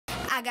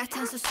I got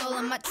tons of soul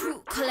on my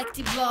true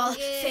collectible.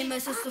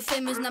 Famous, oh so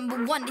famous,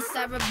 #1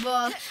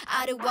 desirable.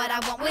 I do what I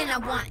want when I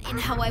want and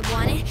how I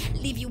want it.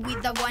 Leave you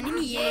with the one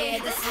in the air,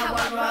 that's how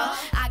I roll.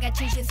 I got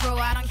change to throw,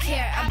 I don't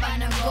care about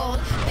no gold.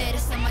 Better,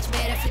 so much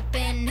better,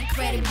 flipping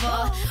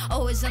incredible.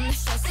 Always on the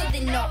show so they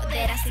know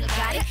that I still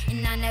got it.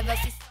 And I never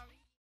feel sorry.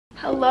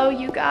 Hello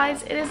you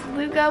guys, it is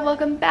Luca.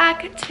 Welcome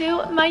back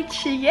to my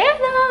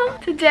channel.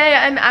 Today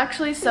I'm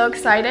actually so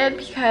excited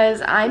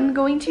because I'm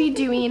going to be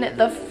doing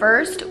the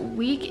first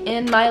week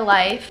in my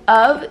life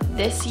of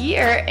this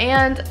year,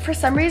 and for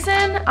some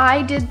reason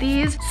I did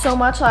these so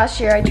much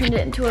last year. I turned it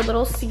into a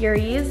little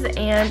series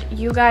and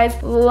you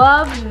guys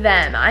love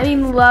them. I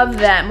mean love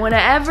them.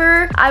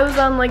 Whenever I was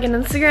on like an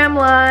Instagram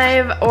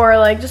live or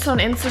like just on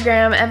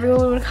Instagram,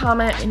 everyone would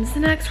comment, when's the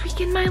next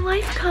week in my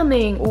life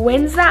coming?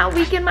 When's that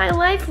week in my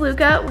life, Luca?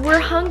 We're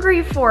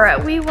hungry for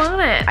it. We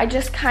want it. I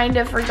just kind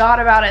of forgot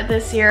about it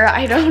this year.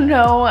 I don't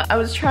know. I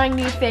was trying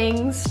new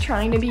things,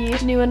 trying to be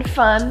new and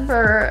fun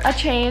for a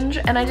change,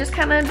 and I just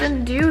kind of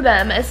didn't do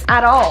them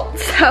at all.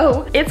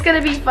 So it's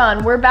gonna be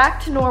fun. We're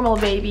back to normal,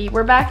 baby.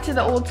 We're back to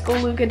the old school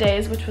Luca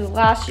days, which was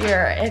last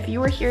year. If you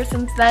were here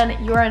since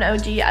then, you're an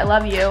OG. I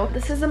love you.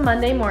 This is a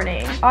Monday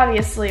morning.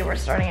 Obviously, we're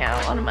starting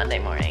out on a Monday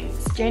morning.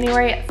 It's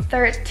January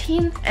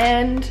 13th,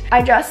 and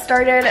I just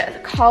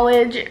started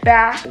college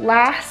back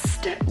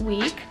last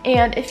week,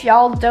 and if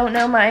y'all don't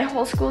know my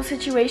whole school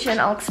situation,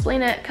 I'll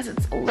explain it because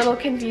it's a little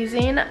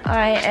confusing.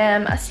 I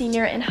am a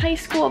senior in high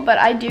school, but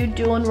I do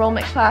dual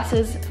enrollment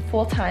classes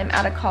full-time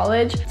out of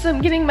college, so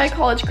I'm getting my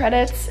college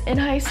credits in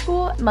high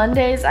school.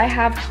 Mondays I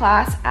have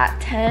class at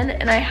 10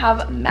 and I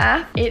have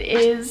math. It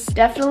is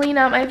definitely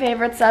not my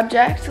favorite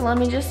subject, let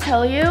me just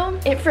tell you.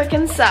 It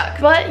freaking sucks,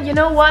 but you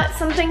know what,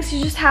 some things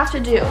you just have to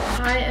do.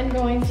 I am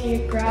going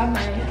to grab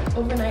my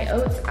overnight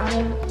oats out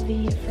of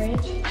the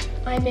fridge.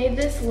 I made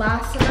this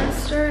last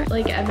semester,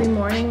 like every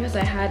morning, because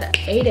I had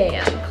 8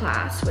 a.m.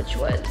 class, which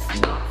was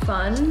not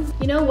fun.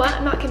 You know what,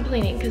 I'm not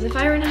complaining, because if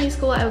I were in high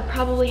school, I would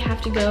probably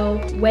have to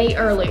go way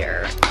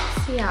earlier.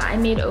 So yeah, I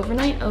made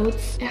overnight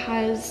oats. It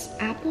has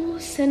apple,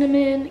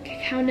 cinnamon,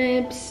 cacao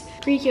nibs,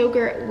 Greek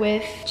yogurt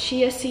with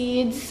chia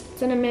seeds,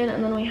 cinnamon,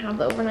 and then we have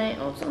the overnight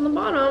oats on the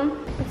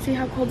bottom. Let's see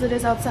how cold it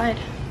is outside.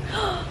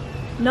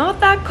 Not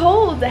that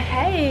cold.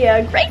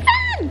 Hey, great.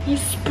 He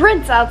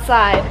sprints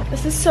outside.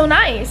 This is so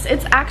nice.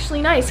 It's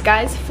actually nice,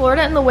 guys.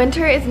 Florida in the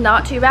winter is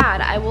not too bad.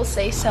 I will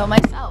say so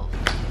myself.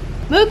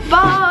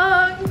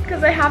 Mukbang!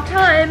 Because I have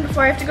time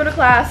before I have to go to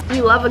class. We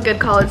love a good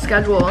college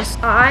schedule.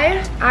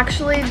 I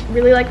actually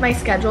really like my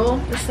schedule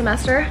this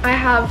semester. I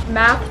have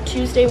math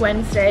Tuesday,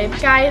 Wednesday.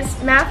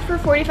 Guys, math for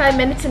 45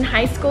 minutes in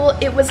high school,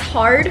 it was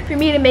hard for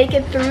me to make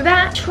it through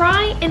that.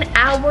 Try an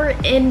hour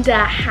and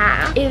a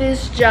half. It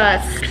is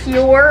just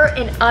pure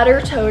and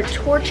utter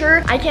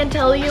torture. I can't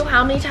tell you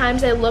how many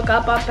times I look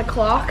up at the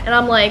clock and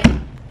I'm like,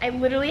 I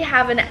literally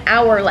have an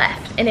hour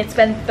left and it's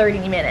been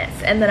 30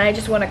 minutes and then I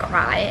just want to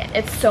cry.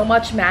 It's so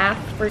much math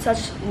for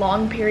such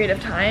long period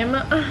of time.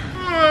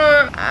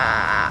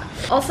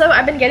 Also,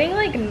 I've been getting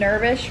like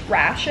nervous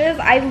rashes.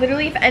 I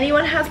literally, if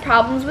anyone has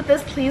problems with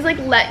this, please like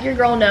let your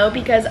girl know,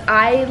 because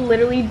I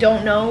literally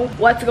don't know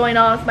what's going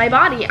on with my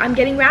body. I'm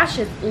getting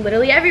rashes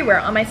literally everywhere,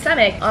 on my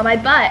stomach, on my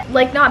butt.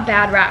 Like not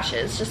bad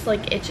rashes, just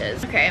like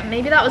itches. Okay,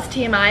 maybe that was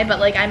TMI, but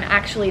like I'm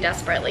actually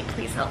desperate. Like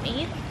please help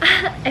me.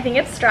 I think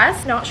it's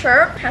stress, not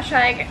sure.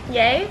 Hashtag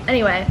yay.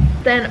 Anyway,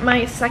 then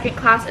my second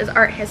class is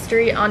art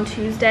history on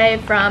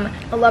Tuesday from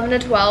 11 to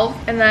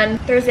 12. And then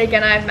Thursday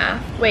again, I have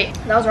math. Wait,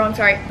 that was wrong,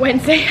 sorry.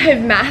 Wednesday, I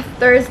have math.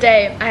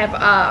 Thursday, I have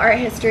art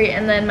history,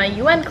 and then my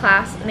UN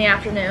class in the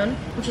afternoon,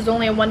 which is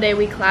only a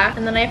one-day-a-week class.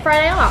 And then I have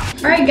Friday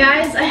off. All right,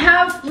 guys, I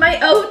have my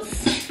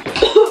oats.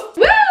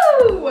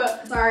 Woo!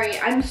 Sorry,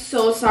 I'm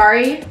so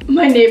sorry.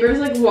 My neighbors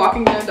like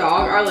walking their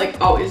dog are like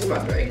always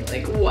wondering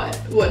like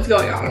what's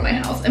going on in my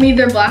house. I mean,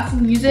 they're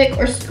blasting music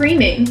or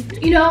screaming.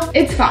 You know,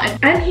 it's fine.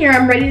 I'm here,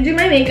 I'm ready to do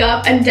my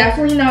makeup. I'm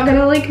definitely not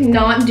gonna like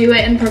not do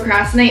it and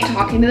procrastinate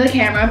talking to the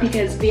camera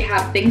because we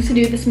have things to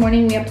do this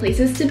morning. We have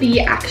places to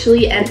be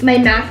actually, and my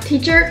math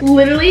teacher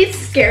literally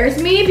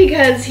scares me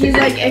because he's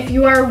like, if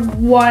you are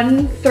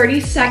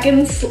 30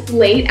 seconds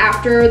late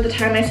after the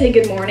time I say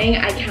good morning,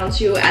 I count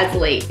you as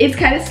late. It's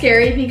kind of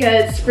scary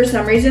because for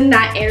some reason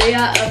that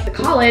area of the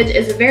college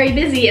is very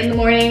busy in the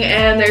morning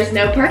and there's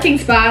no parking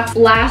spots.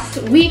 Last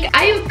week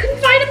I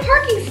couldn't find a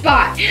parking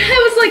spot.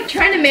 I was like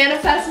trying to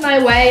manifest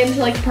my way into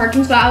like a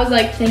parking spot. I was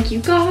like, thank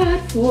you God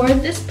for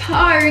this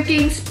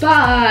parking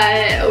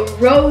spot.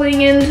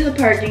 Rolling into the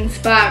parking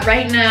spot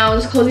right now,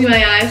 just closing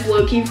my eyes,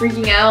 low-key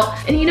freaking out.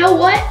 And you know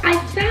what? I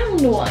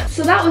found one.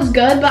 So that was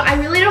good, but I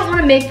really don't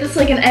want to make this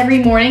like an every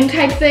morning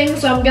type thing,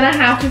 so I'm gonna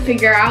have to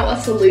figure out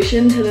a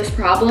solution to this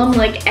problem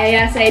like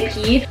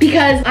ASAP,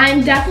 because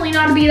I'm definitely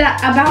not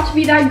about to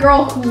be that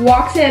girl who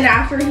walks in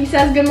after he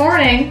says good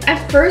morning. I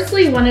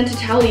firstly wanted to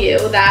tell you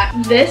that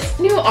this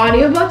new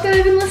audiobook that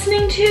I've been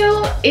listening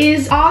to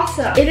is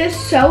awesome. It is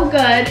so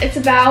good. It's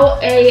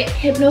about a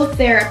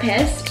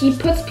hypnotherapist. He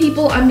puts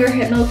people under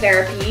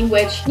hypnotherapy,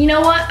 which, you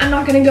know what? I'm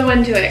not gonna go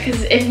into it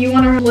because if you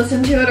want to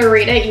listen to it or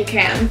read it, you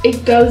can.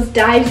 It goes just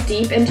dives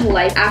deep into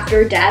life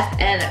after death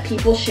and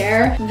people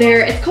share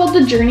it's called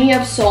The Journey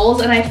of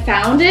Souls, and I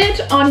found it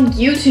on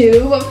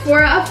YouTube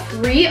for a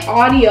free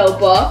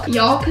audiobook.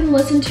 Y'all can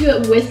listen to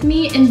it with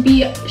me and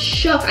be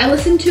shook. I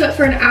listened to it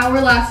for an hour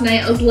last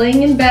night. I was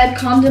laying in bed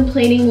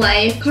contemplating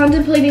life,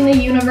 contemplating the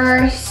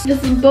universe.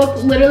 This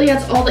book literally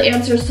has all the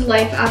answers to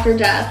life after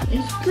death.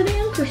 It's pretty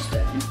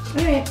interesting.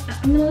 All right,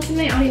 I'm gonna listen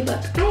to my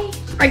audiobook. Bye.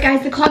 All right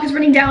guys, the clock is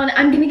running down.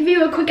 I'm gonna give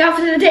you a quick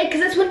outfit of the day because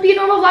this wouldn't be a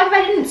normal vlog if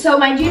I didn't. So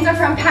my jeans are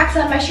from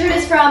PacSun, my shirt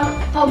is from,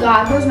 oh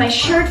God, where's my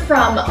shirt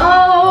from?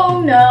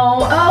 Oh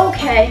no,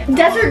 okay.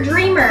 Desert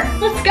Dreamer,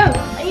 let's go.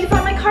 I need to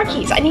find my car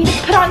keys. I need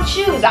to put on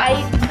shoes.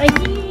 I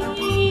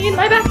need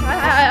my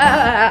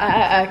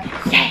backpack.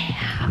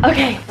 Yeah,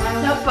 okay.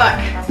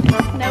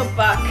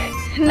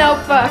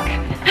 Notebook.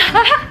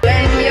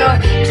 When you're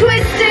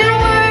twisting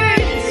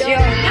words, your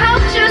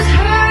health just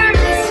hurts.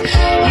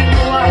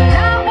 You are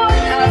not what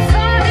I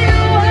thought you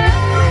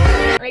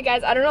were. Alright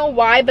guys, I don't know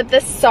why, but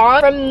this song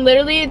from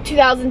literally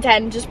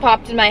 2010 just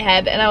popped in my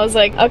head, and I was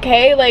like,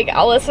 okay, like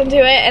I'll listen to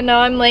it, and now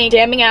I'm like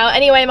jamming out.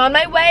 Anyway, I'm on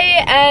my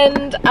way,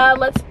 and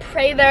let's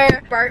pray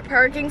there are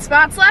parking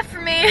spots left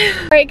for me.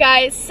 Alright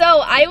guys, so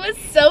I was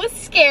so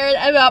scared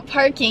about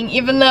parking,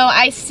 even though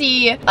I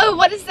see, oh,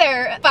 what is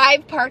there?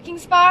 5 parking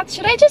spots?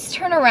 Should I just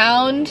turn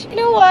around? You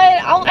know what?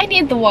 I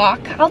need the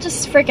walk. I'll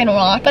just freaking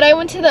walk. But I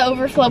went to the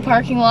overflow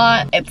parking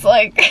lot. It's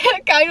like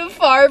kind of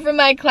far from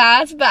my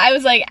class, but I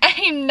was like,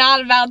 I'm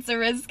not about to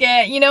risk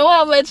it. You know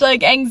how much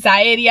like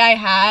anxiety I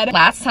had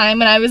last time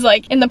when I was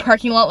like in the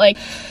parking lot like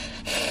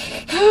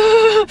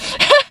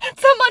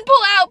someone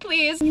pull out,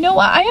 please. You know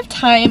what? I have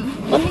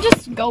time. Let me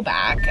just go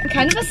back. I'm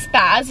kind of a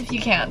spaz if you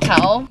can't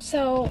tell.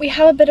 So we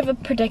have a bit of a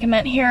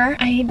predicament here.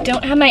 I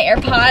don't have my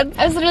AirPods.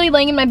 I was literally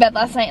laying in my bed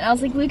last night and I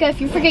was like, Luca, if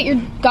you forget your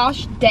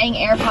gosh dang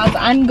AirPods,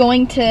 I'm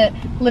going to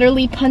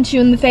literally punch you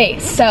in the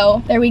face.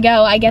 So there we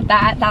go. I get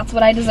that. That's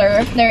what I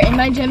deserve. They're in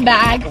my gym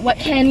bag. What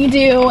can you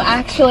do?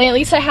 Actually, at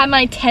least I have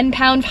my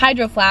 10-pound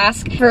hydro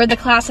flask for the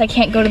class I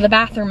can't go to the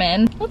bathroom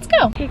in. Let's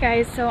go. Okay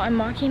guys, so I'm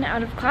walking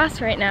out of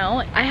class right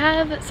now. I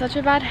have such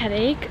a bad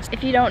headache.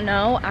 If you don't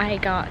know, I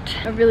got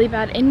a really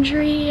bad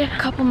injury a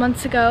couple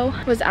months ago.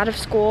 I was out of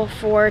school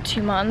for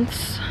 2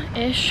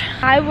 months-ish.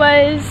 I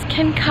was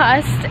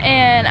concussed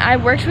and I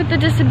worked with the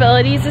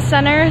Disabilities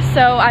Center,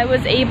 so I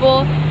was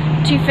able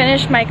to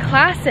finish my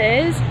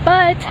classes,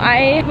 but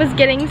I was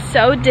getting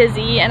so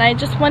dizzy and I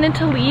just wanted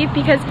to leave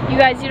because you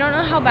guys, you don't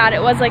know how bad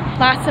it was. Like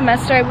last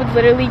semester I would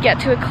literally get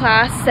to a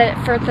class, sit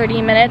for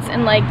 30 minutes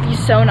and like be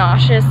so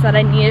nauseous that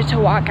I needed to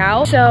walk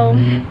out. So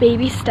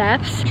baby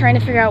steps, trying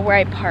to figure out where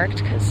I parked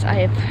because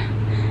I have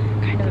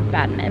kind of a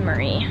bad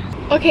memory.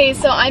 Okay,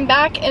 so I'm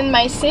back in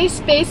my safe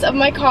space of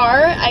my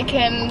car. I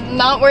can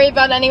not worry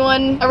about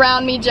anyone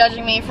around me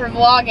judging me for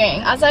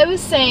vlogging. As I was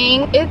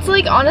saying, it's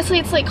like, honestly,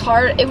 it's like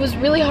hard. It was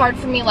really hard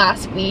for me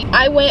last week.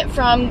 I went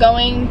from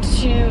going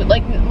to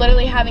like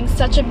literally having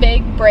such a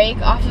big break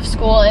off of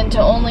school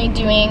into only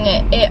doing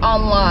it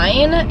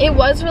online. It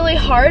was really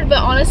hard, but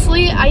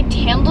honestly, I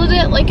handled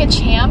it like a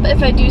champ,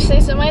 if I do say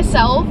so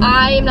myself.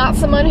 I am not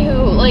someone who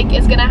like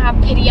is gonna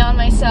have pity on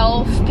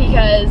myself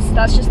because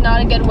that's just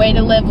not a good way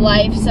to live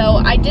life. So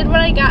I did what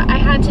I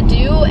had to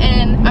do,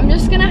 and I'm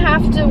just gonna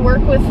have to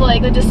work with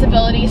like the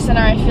Disability Center,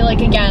 I feel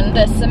like, again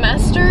this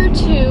semester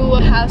to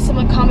have some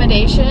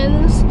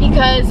accommodations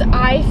because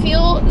I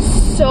feel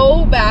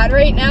so bad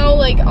right now.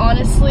 Like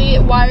honestly,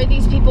 why are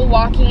these people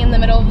walking in the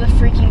middle of the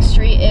freaking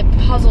street? It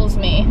puzzles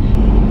me.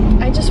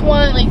 I just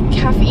want like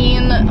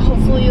caffeine,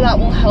 hopefully that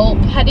will help.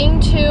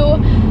 Heading to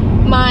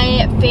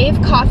my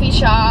fave coffee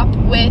shop,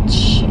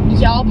 which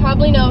y'all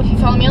probably know if you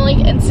follow me on like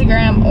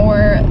Instagram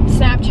or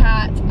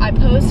Snapchat. I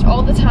post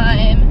all the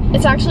time.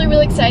 It's actually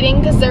really exciting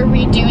because they're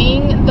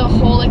redoing the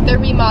whole, like they're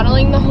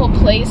remodeling the whole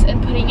place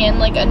and putting in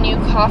like a new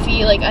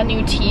coffee, like a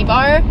new tea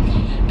bar.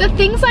 The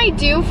things I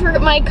do for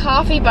my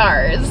coffee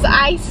bars,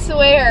 I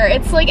swear,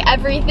 it's like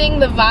everything.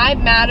 The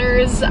vibe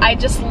matters. I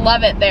just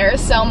love it there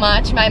so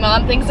much. My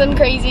mom thinks I'm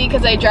crazy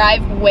because I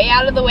drive way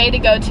out of the way to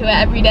go to it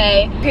every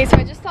day. Okay, so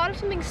I just thought of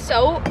something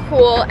so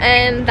cool,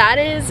 and that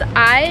is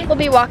I will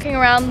be walking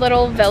around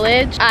Little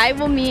Village. I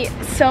will meet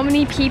so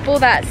many people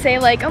that say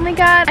like, oh my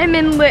god,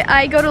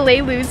 I go to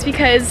Leilu's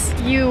because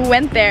you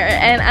went there,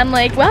 and I'm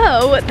like,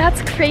 whoa,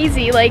 that's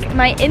crazy. Like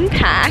my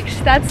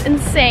impact, that's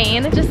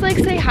insane. Just like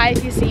say hi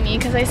if you see me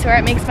because I swear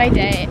it makes my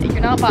day. You're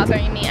not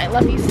bothering me. I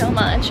love you so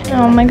much.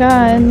 Oh my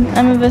god,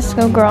 I'm a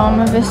Visco girl. I'm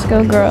a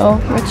Visco girl.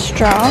 Which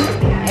straw?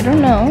 I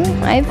don't know.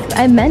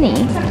 I've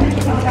many.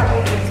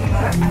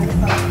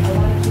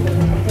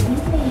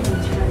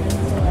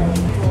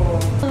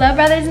 Hello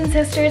brothers and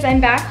sisters,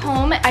 I'm back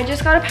home. I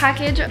just got a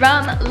package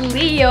from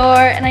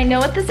Lior and I know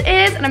what this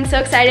is and I'm so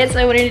excited, so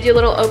I wanted to do a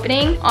little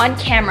opening on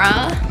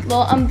camera,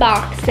 little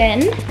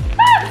unboxing.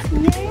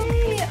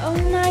 Yay,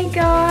 oh my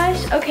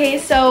gosh. Okay,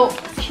 so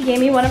she gave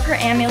me one of her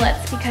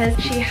amulets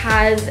because she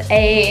has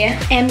a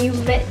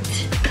amulet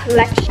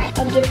collection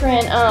of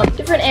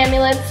different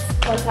amulets.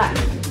 What's that?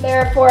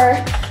 They're for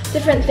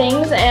different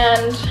things,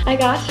 and I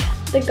got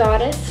the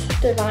goddess,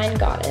 divine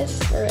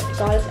goddess, or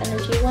goddess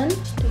energy one.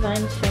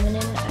 Divine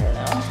feminine, I don't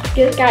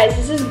know. Guys,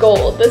 this is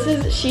gold.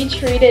 She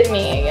treated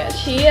me. I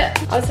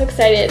was so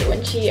excited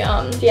when she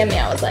DM'd me.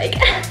 I was like,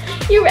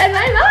 you read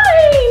my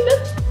mind!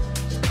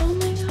 Oh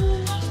my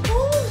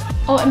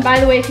gosh. Oh, and by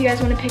the way, if you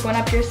guys want to pick one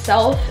up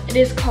yourself, it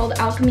is called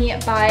Alchemy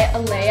by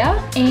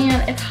Alea,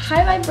 and it's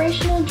high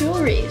vibrational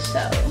jewelry,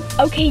 so.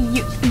 Okay,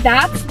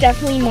 that's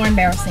definitely more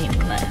embarrassing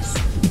than this.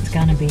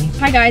 Gonna be.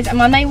 Hi guys,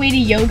 I'm on my way to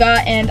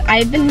yoga and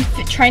I've been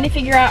trying to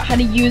figure out how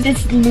to use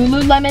this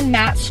Lululemon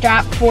mat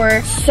strap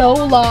for so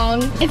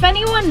long. If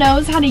anyone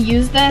knows how to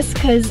use this,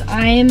 because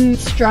I'm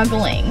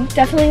struggling,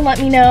 definitely let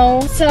me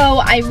know. So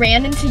I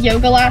ran into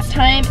yoga last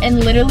time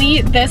and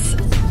literally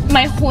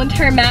my whole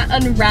entire mat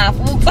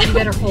unraveled. You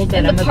better hold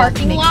it in the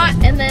parking lot,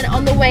 and then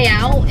on the way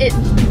out it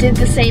did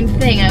the same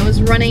thing. I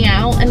was running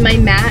out and my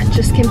mat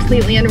just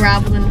completely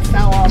unraveled and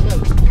fell on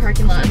the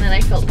parking lot, and then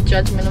I felt the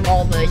judgment of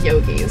all the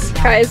yogis.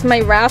 Guys, my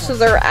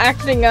rashes are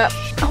acting up.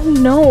 Oh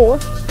no.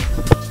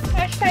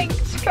 Hashtag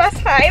stress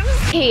hives.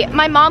 Okay,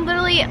 my mom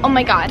literally, oh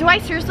my god, do I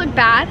seriously look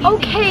bad?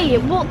 Okay,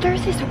 well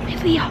there's this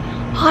really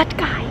hot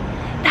guy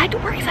that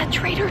works at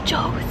Trader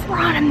Joe's. We're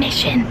on a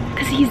mission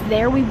because he's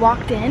there. We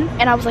walked in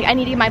and I was like, I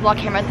need to get my vlog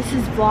camera. This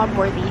is vlog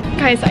worthy.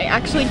 Guys, I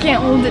actually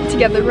can't hold it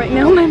together right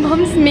now. My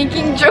mom's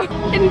making jokes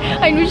and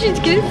I know she's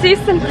gonna say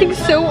something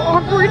so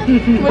awkward.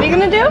 What are you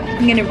gonna do?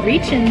 I'm gonna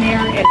reach in there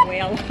and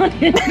wail on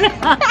it.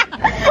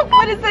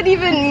 What does that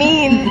even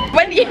mean?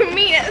 What do you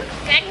mean a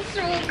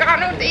sexual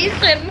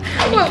connotation?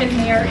 Reach in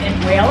there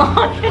and wail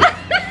on it.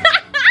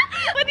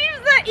 What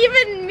does that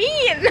even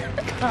mean?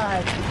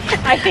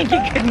 I think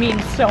it could mean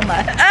so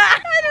much. I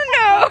don't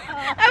know.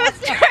 I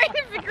was trying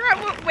to figure out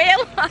what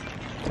whale on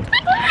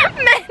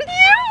meant.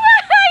 You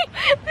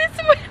why? This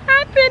is what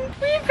happened.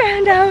 We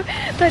found out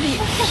that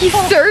he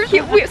served.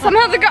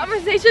 Somehow the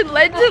conversation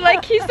led to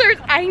like he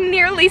served. I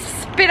nearly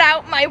spit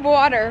out my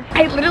water.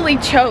 I literally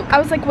choked. I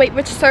was like, wait,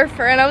 which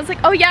surfer? And I was like,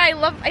 oh yeah, I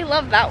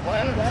love that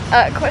one.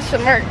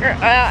 Question mark.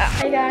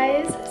 Hi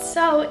guys.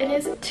 So it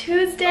is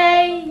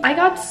Tuesday. I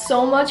got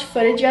so much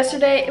footage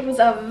yesterday. It was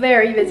a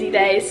very busy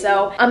day,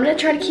 so I'm gonna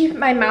try to keep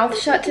my mouth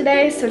shut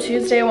today so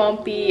Tuesday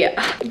won't be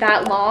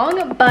that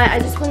long. But I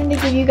just wanted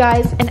to give you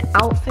guys an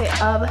outfit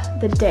of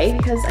the day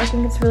because I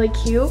think it's really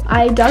cute.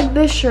 I dug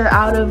this shirt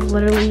out of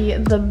literally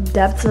the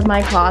depths of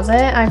my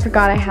closet. I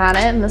forgot I had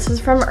it, and this is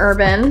from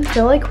Urban.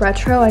 They're like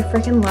retro. I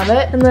freaking love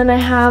it. And then I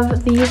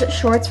have these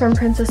shorts from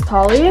Princess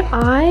Polly.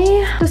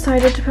 I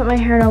decided to put my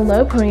hair in a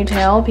low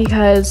ponytail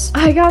because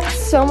I got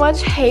so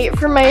much hate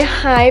for my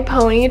high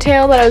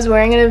ponytail that I was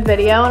wearing in a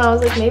video, and I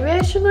was like, maybe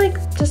I should like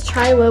just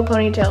try low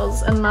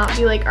ponytails and not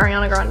be like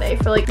Ariana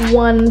Grande for like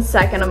 1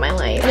 second of my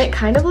life. And it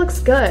kind of looks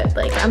good.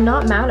 Like, I'm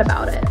not mad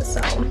about it. So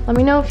let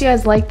me know if you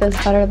guys like this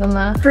better than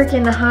the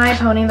freaking high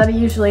pony that I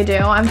usually do.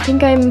 I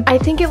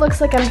think it looks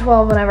like I'm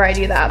 12 whenever I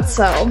do that.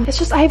 So it's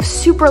just, I have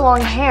super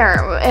long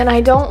hair and I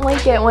don't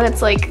like it when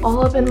it's like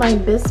all up in my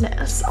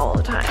business all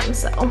the time.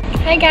 So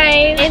hi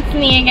guys, it's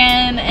me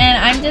again, and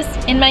I'm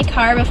just in my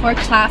car before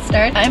class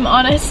starts. I'm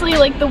honestly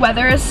like, the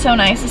weather is so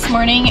nice this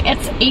morning.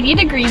 It's 80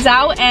 degrees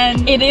out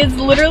and it is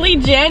literally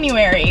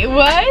January.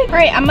 What? All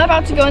right, I'm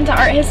about to go into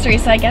art history,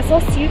 so I guess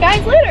I'll see you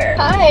guys later.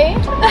 Hi.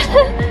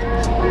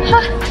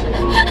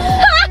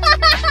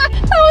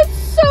 That was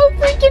so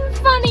freaking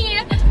funny.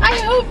 I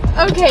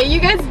hope, okay, you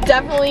guys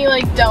definitely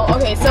like don't.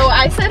 Okay, so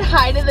I said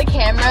hi to the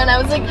camera and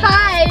I was like,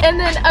 hi. And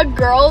then a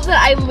girl that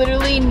I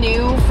literally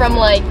knew from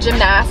like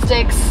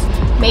gymnastics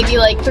maybe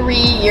like 3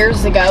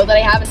 years ago that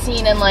I haven't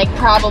seen in like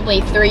probably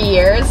 3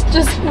 years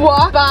just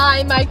walked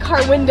by my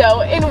car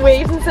window and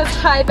waves and says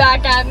hi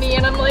back at me,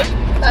 and I'm like,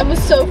 that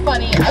was so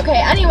funny.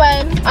 Okay,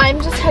 anyway,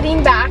 I'm just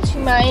heading back to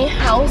my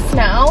house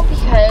now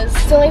because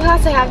it's the only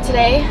class I have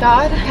today.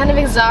 God, I'm kind of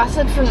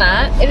exhausted from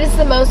that. It is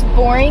the most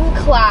boring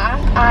class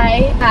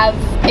I have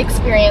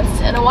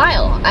experienced in a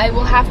while. I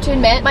will have to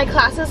admit, my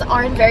classes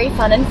aren't very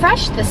fun and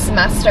fresh this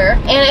semester,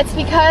 and it's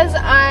because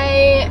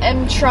I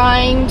am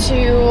trying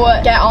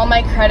to get all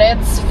my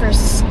credits for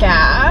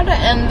SCAD,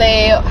 and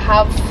they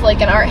have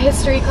like an art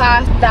history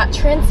class that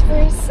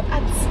transfers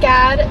at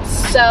SCAD.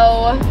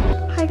 So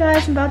hi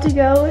guys, I'm about to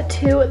go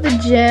to the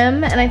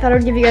gym, and I thought I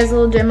would give you guys a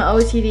little gym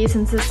OTD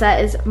since this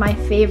set is my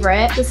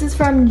favorite. This is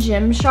from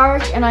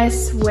Gymshark, and I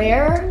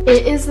swear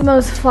it is the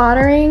most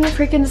flattering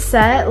freaking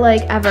set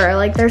like ever.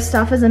 Like, their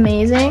stuff is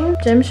amazing.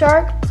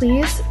 Gymshark,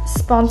 please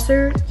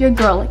sponsor your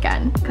girl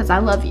again because I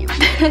love you.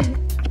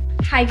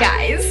 Hi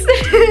guys,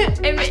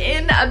 I'm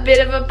in a bit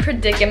of a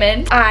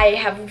predicament. I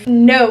have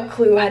no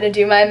clue how to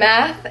do my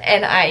math,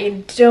 and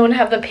I don't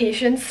have the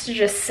patience to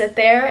just sit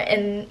there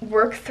and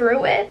work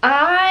through it.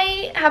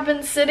 I have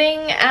been sitting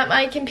at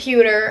my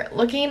computer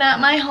looking at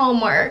my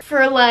homework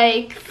for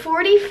like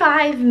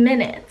 45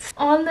 minutes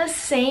on the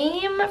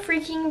same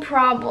freaking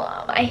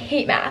problem. I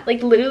hate math.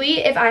 Like, literally,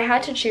 if I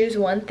had to choose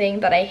one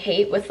thing that I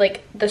hate with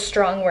like the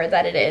strong word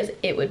that it is,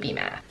 it would be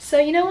math. So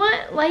you know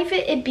what? Life,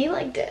 it'd be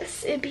like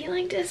this. It'd be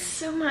like this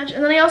so much.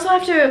 And then I also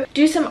have to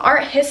do some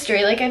art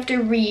history. Like I have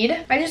to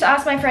read. I just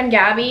asked my friend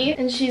Gabby,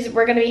 and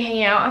we're gonna be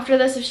hanging out after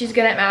this if she's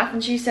good at math,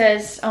 and she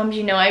says,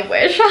 you know, I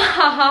wish. Ha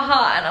ha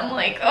ha. And I'm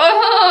like,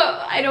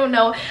 oh, I don't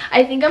know.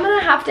 I think I'm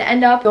gonna have to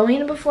end up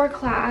going before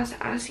class,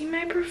 asking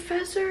my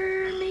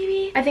professor,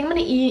 maybe. I think I'm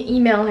gonna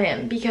email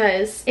him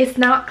because it's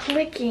not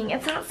clicking.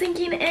 It's not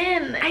sinking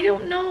in. I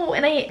don't know.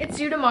 And it's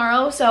due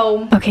tomorrow,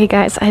 so. Okay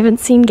guys, I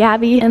haven't seen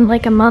Gabby in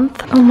like a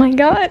month. Oh my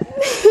God.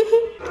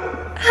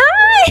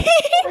 Hi!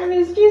 I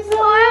missed you so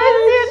much.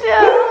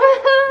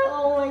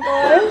 Oh my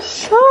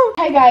gosh.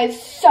 Hi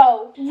guys,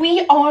 so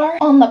we are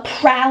on the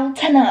prowl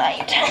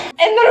tonight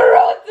in the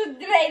road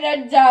to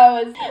Trader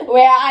Joe's,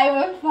 where I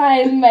will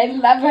find my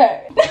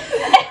lover.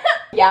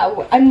 Yeah,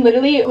 I'm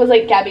literally was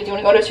like, Gabby, do you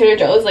want to go to Trader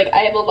Joe's? Like, I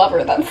have a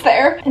lover that's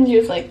there. And she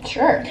was like,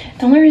 sure.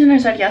 The only reason I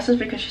said yes is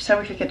because she said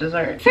we could get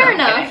dessert. Fair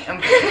enough.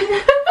 I'm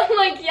kidding. I'm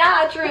like,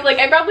 yeah, true. Like,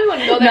 I probably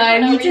wouldn't go there.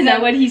 No, I need to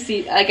know what he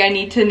sees. Like, I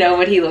need to know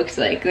what he looks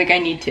like. Like, I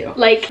need to.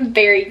 Like,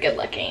 very good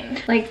looking.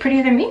 Like,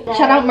 prettier than me?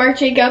 Shout out Marc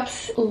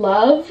Jacobs.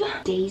 Love.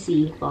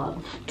 Daisy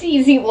love.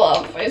 Daisy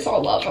love. I saw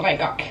love and I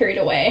got carried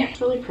away. It's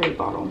a really pretty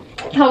bottle.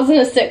 I was in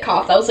a sick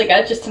cough. That was like,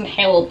 I just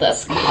inhaled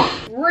this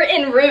cough. We're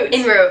en route.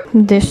 En route.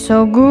 This is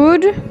so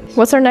good.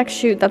 What's our next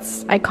shoot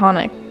that's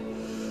iconic?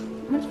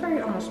 That's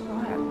very on the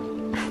spot.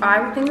 I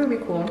would think it would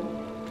be cool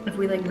if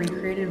we like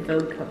recreated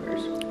Vogue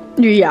covers.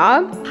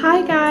 Yeah.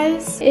 Hi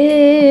guys.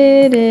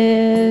 It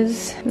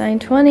is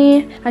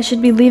 9:20. I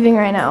should be leaving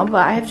right now,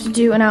 but I have to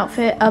do an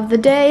outfit of the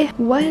day.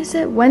 What is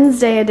it?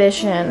 Wednesday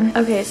edition.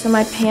 Okay, so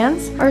my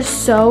pants are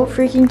so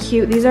freaking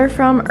cute. These are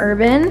from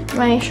Urban.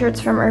 My shirt's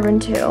from Urban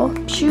too.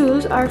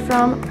 Shoes are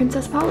from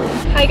Princess Polly.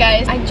 Hi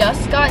guys. I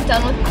just got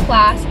done with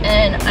class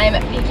and I'm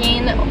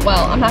picking,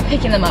 well, I'm not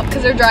picking them up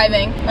because they're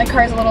driving. My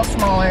car's a little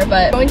smaller,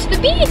 but going to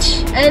the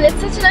beach. And it's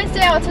such a nice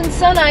day out. It's been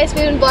so nice.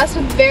 We've been blessed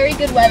with very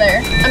good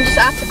weather. I'm just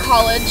at the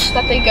college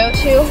that they go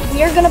to.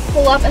 We are gonna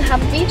pull up and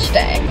have a beach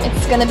day.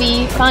 It's gonna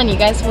be fun. You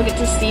guys will get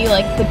to see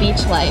like the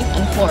beach life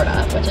in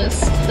Florida, which is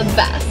the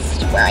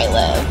best where I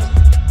live.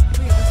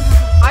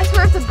 I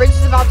swear if the bridge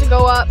is about to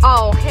go up,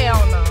 oh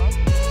hell no.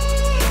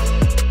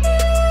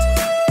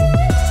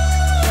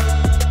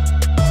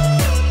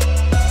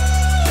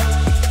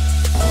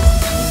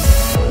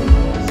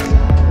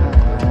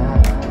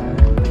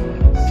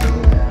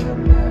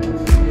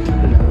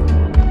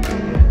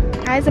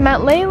 Guys, I'm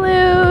at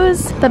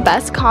Leilu's. The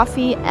best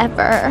coffee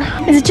ever.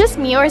 Is it just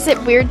me or is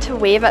it weird to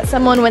wave at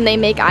someone when they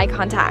make eye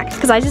contact?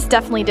 Because I just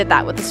definitely did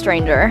that with a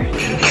stranger.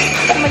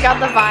 Oh my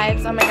God, the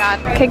vibes, oh my God.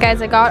 Okay guys,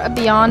 I got a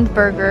Beyond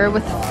Burger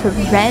with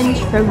French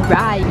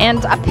fries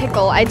and a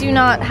pickle. I do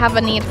not have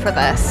a need for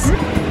this.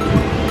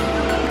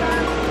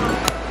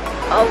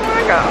 Oh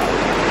my God.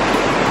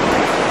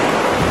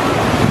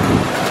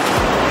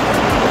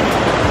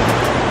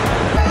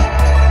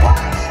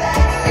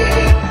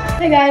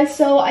 Hey guys,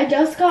 so I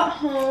just got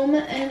home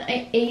and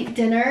I ate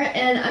dinner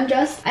and I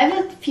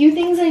have a few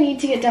things I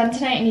need to get done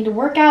tonight. I need to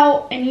work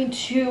out, I need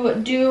to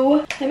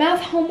do my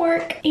math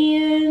homework,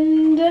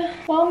 and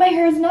well, my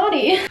hair is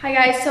naughty. Hi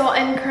guys, so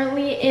I'm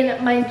currently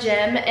in my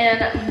gym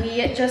and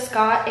we just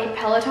got a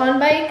Peloton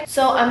bike.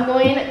 So I'm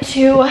going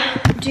to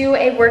do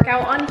a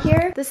workout on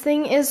here. This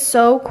thing is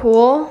so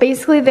cool.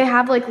 Basically, they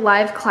have like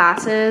live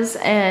classes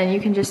and you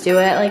can just do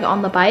it like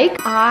on the bike.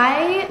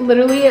 I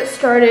literally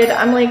started,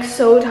 I'm like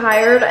so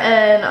tired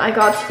and I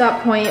got to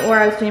that point where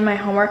I was doing my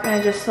homework and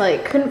I just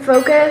like couldn't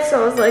focus.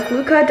 So I was like,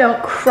 Luca,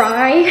 don't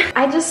cry.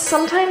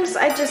 Sometimes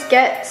I just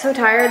get so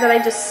tired that I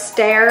just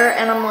stare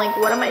and I'm like,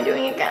 what am I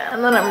doing again?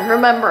 And then I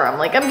remember, I'm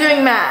like, I'm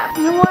doing math.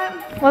 You know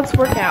what? Let's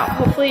work out.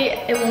 Hopefully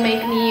it will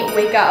make me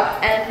wake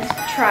up and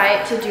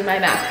try to do my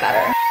math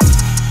better.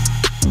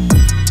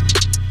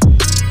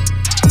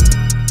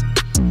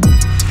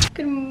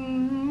 Good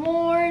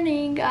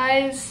morning,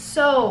 guys.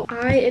 So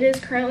it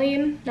is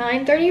currently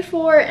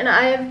 9:34 and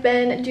I have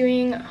been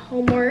doing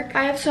homework.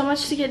 I have so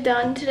much to get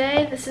done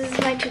today. This is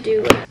my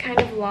to-do list, kind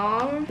of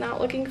long.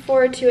 Not looking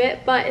forward to it,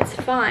 but it's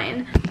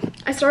fine.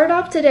 I started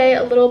off today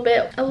a little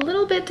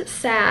bit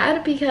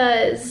sad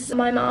because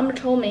my mom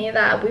told me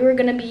that we were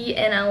gonna be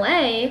in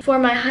LA for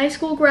my high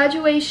school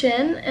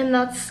graduation, and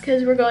that's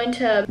because we're going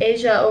to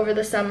Asia over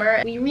the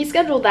summer. We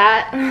rescheduled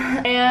that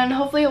and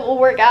hopefully it will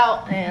work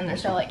out and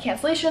there's no like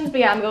cancellations, but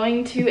yeah, I'm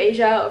going to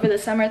Asia over the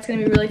summer. It's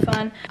gonna be really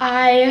fun.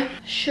 I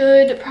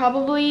should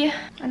probably,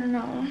 I don't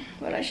know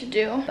what I should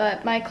do,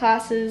 but my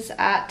class is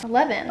at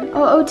 11.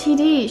 Oh,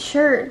 OOTD,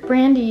 shirt,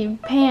 brandy,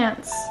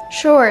 pants,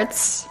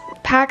 shorts.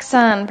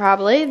 PacSun,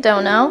 probably,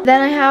 don't know.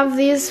 Then I have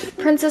these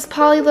Princess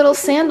Polly little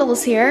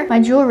sandals here. My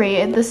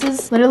jewelry, this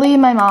is literally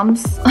my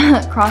mom's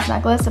cross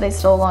necklace that I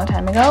stole a long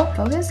time ago.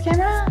 Focus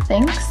camera,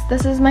 thanks.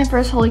 This is my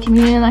first Holy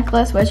Communion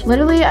necklace, which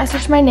literally I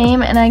search my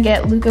name and I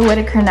get Luca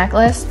Whitaker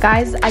necklace.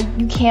 Guys,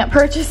 you can't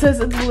purchase this.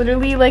 It's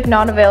literally like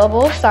not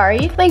available,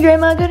 sorry. My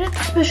grandma got it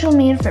special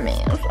made for me.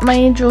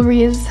 My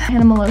jewelry is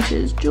Hannah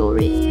Maloche's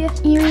jewelry.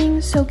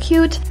 Earrings, so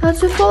cute.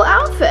 That's a full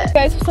outfit.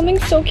 Guys, something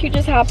so cute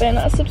just happened.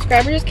 A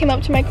subscriber just came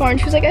up to my car and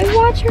she was like, I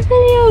watch your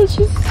videos.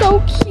 She's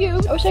so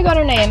cute. I wish I got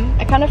her name.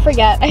 I kind of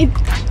forget. I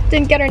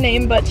didn't get her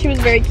name, but she was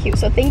very cute.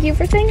 So thank you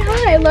for saying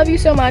hi. I love you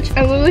so much.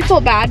 I literally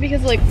felt bad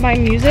because like my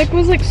music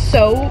was like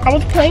I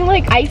was playing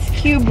like Ice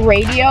Cube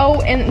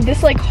radio and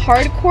this like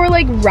hardcore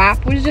like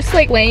rap was just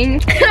like playing.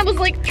 And I was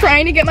like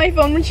trying to get my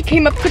phone when she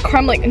came up to the car.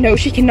 I'm like, no,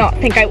 she cannot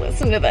think I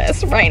listen to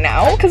this right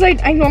now. Cause I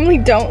normally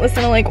don't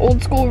listen to like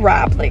old school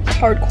rap, like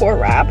hardcore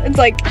rap. It's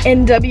like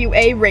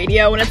NWA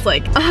radio and it's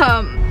like,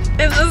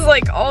 it's just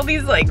like all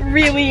these like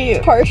really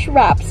harsh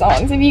rap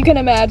songs, if you can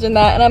imagine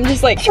that. And I'm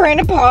just like trying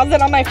to pause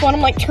it on my phone.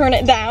 I'm like, turn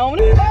it down.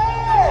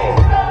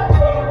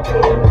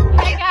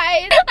 Hi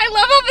guys. I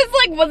love how this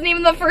like wasn't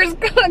even the first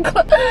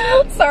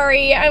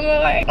sorry,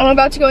 I'm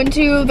about to go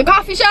into the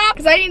coffee shop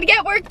because I need to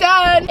get work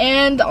done.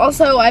 And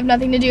also I have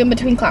nothing to do in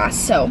between class.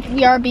 So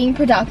we are being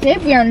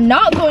productive. We are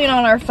not going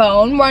on our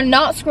phone. We're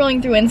not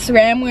scrolling through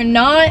Instagram. We're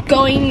not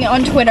going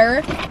on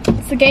Twitter.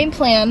 It's the game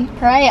plan.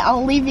 All right,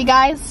 I'll leave you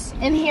guys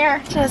in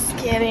here. Just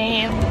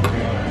kidding.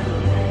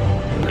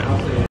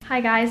 Hi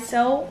guys,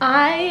 so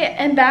I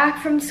am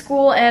back from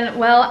school and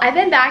well, I've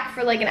been back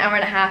for like an hour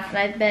and a half and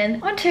I've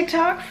been on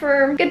TikTok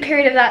for a good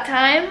period of that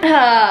time,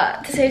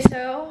 to say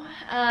so.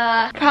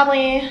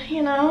 Probably,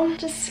 you know,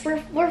 just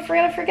we're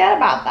gonna forget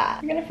about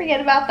that. We're gonna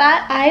forget about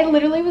that. I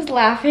literally was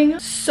laughing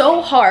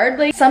so hard.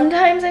 Like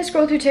sometimes I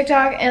scroll through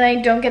TikTok and I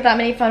don't get that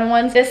many fun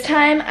ones. This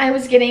time I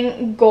was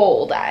getting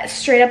gold,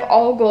 straight up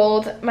all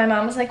gold. My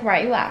mom was like, why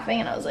are you laughing?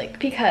 And I was like,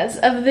 because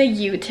of the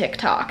you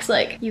TikToks.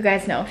 Like you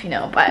guys know if you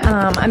know, but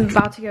I'm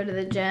about to go to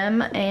the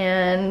gym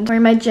and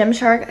wearing my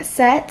Gymshark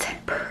set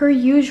per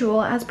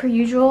usual, as per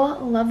usual.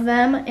 Love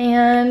them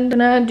and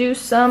gonna do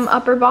some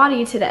upper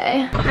body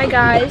today. Hi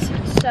guys.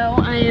 So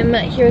I am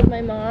here with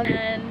my mom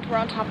and we're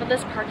on top of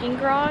this parking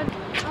garage.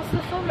 How's the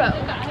photo?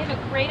 I have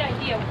a great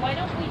idea. Why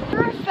don't we...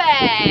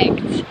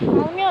 Perfect!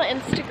 Follow me on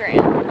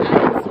Instagram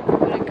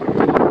 @Whitaker.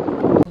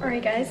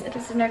 Alright guys, it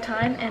is dinner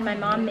time and my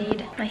mom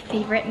made my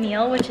favorite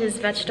meal, which is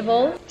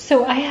vegetables.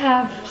 So I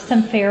have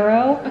some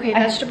farro. Okay,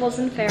 vegetables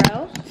and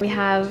farro. We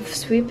have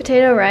sweet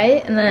potato,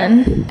 right? And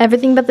then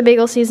everything but the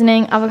bagel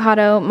seasoning,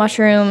 avocado,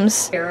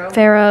 mushrooms,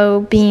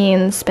 farro,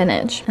 beans,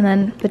 spinach. And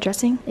then the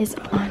dressing is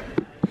on.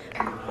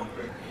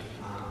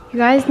 You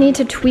guys need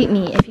to tweet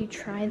me if you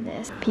tried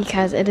this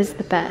because it is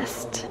the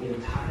best.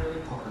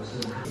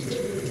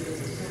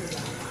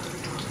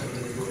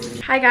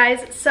 Hi guys,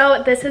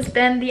 so this has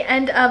been the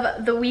end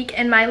of the week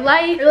in my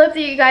life. I hope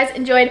that you guys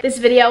enjoyed this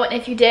video, and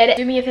if you did,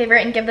 do me a favor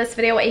and give this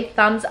video a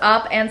thumbs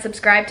up and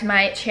subscribe to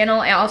my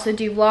channel. I also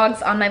do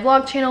vlogs on my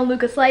vlog channel,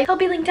 Luca's Life. It'll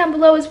be linked down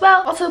below as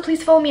well. Also,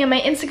 please follow me on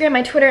my Instagram,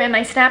 my Twitter, and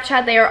my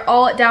Snapchat. They are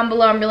all down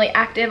below. I'm really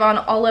active on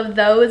all of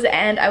those,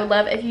 and I would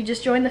love if you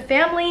just join the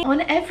family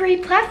on every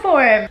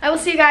platform. I will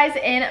see you guys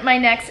in my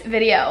next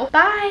video.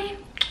 Bye!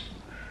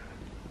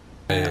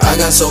 I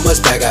got so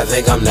much back, I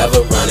think I'm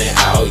never running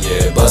out,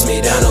 yeah. Bust me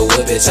down a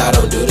whip, bitch, I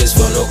don't do this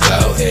for no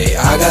clout, hey.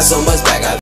 I got so much back,